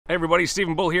Hey everybody,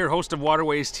 Stephen Bull here, host of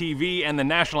Waterways TV and the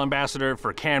National Ambassador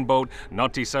for CanBoat,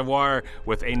 Nautique Savoir,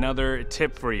 with another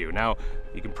tip for you. Now,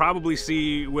 you can probably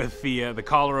see with the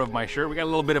collar of my shirt, we got a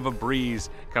little bit of a breeze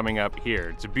coming up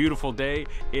here. It's a beautiful day.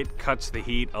 It cuts the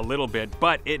heat a little bit,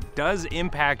 but it does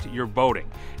impact your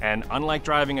boating. And unlike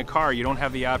driving a car, you don't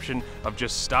have the option of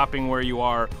just stopping where you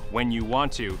are when you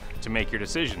want to make your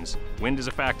decisions. Wind is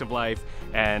a fact of life,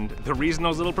 and the reason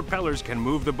those little propellers can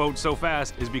move the boat so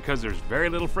fast is because there's very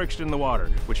little friction in the water,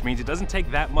 which means it doesn't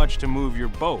take that much to move your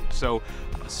boat. So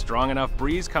a strong enough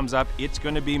breeze comes up, it's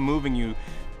going to be moving you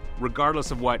regardless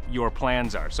of what your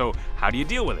plans are. So how do you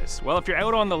deal with this? Well, if you're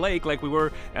out on the lake like we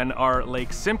were in our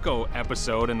Lake Simcoe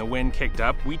episode and the wind kicked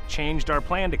up, we changed our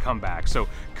plan to come back. So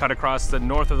cut across the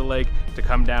north of the lake to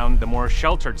come down the more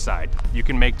sheltered side. You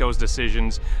can make those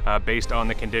decisions based on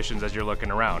the conditions as you're looking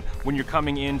around. When you're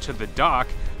coming into the dock,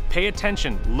 pay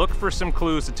attention, look for some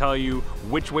clues to tell you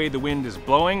which way the wind is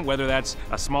blowing, whether that's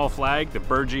a small flag, the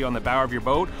burgee on the bow of your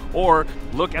boat, or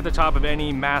look at the top of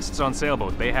any masts on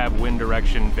sailboat. They have wind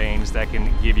direction vanes that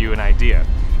can give you an idea.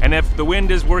 And if the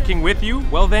wind is working with you,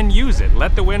 well then use it.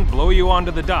 Let the wind blow you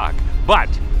onto the dock. But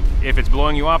if it's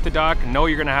blowing you off the dock, know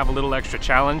you're gonna have a little extra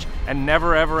challenge, and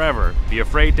never ever ever be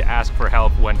afraid to ask for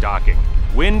help when docking.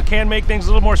 Wind can make things a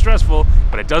little more stressful,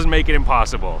 but it doesn't make it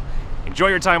impossible. Enjoy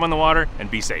your time on the water and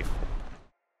be safe.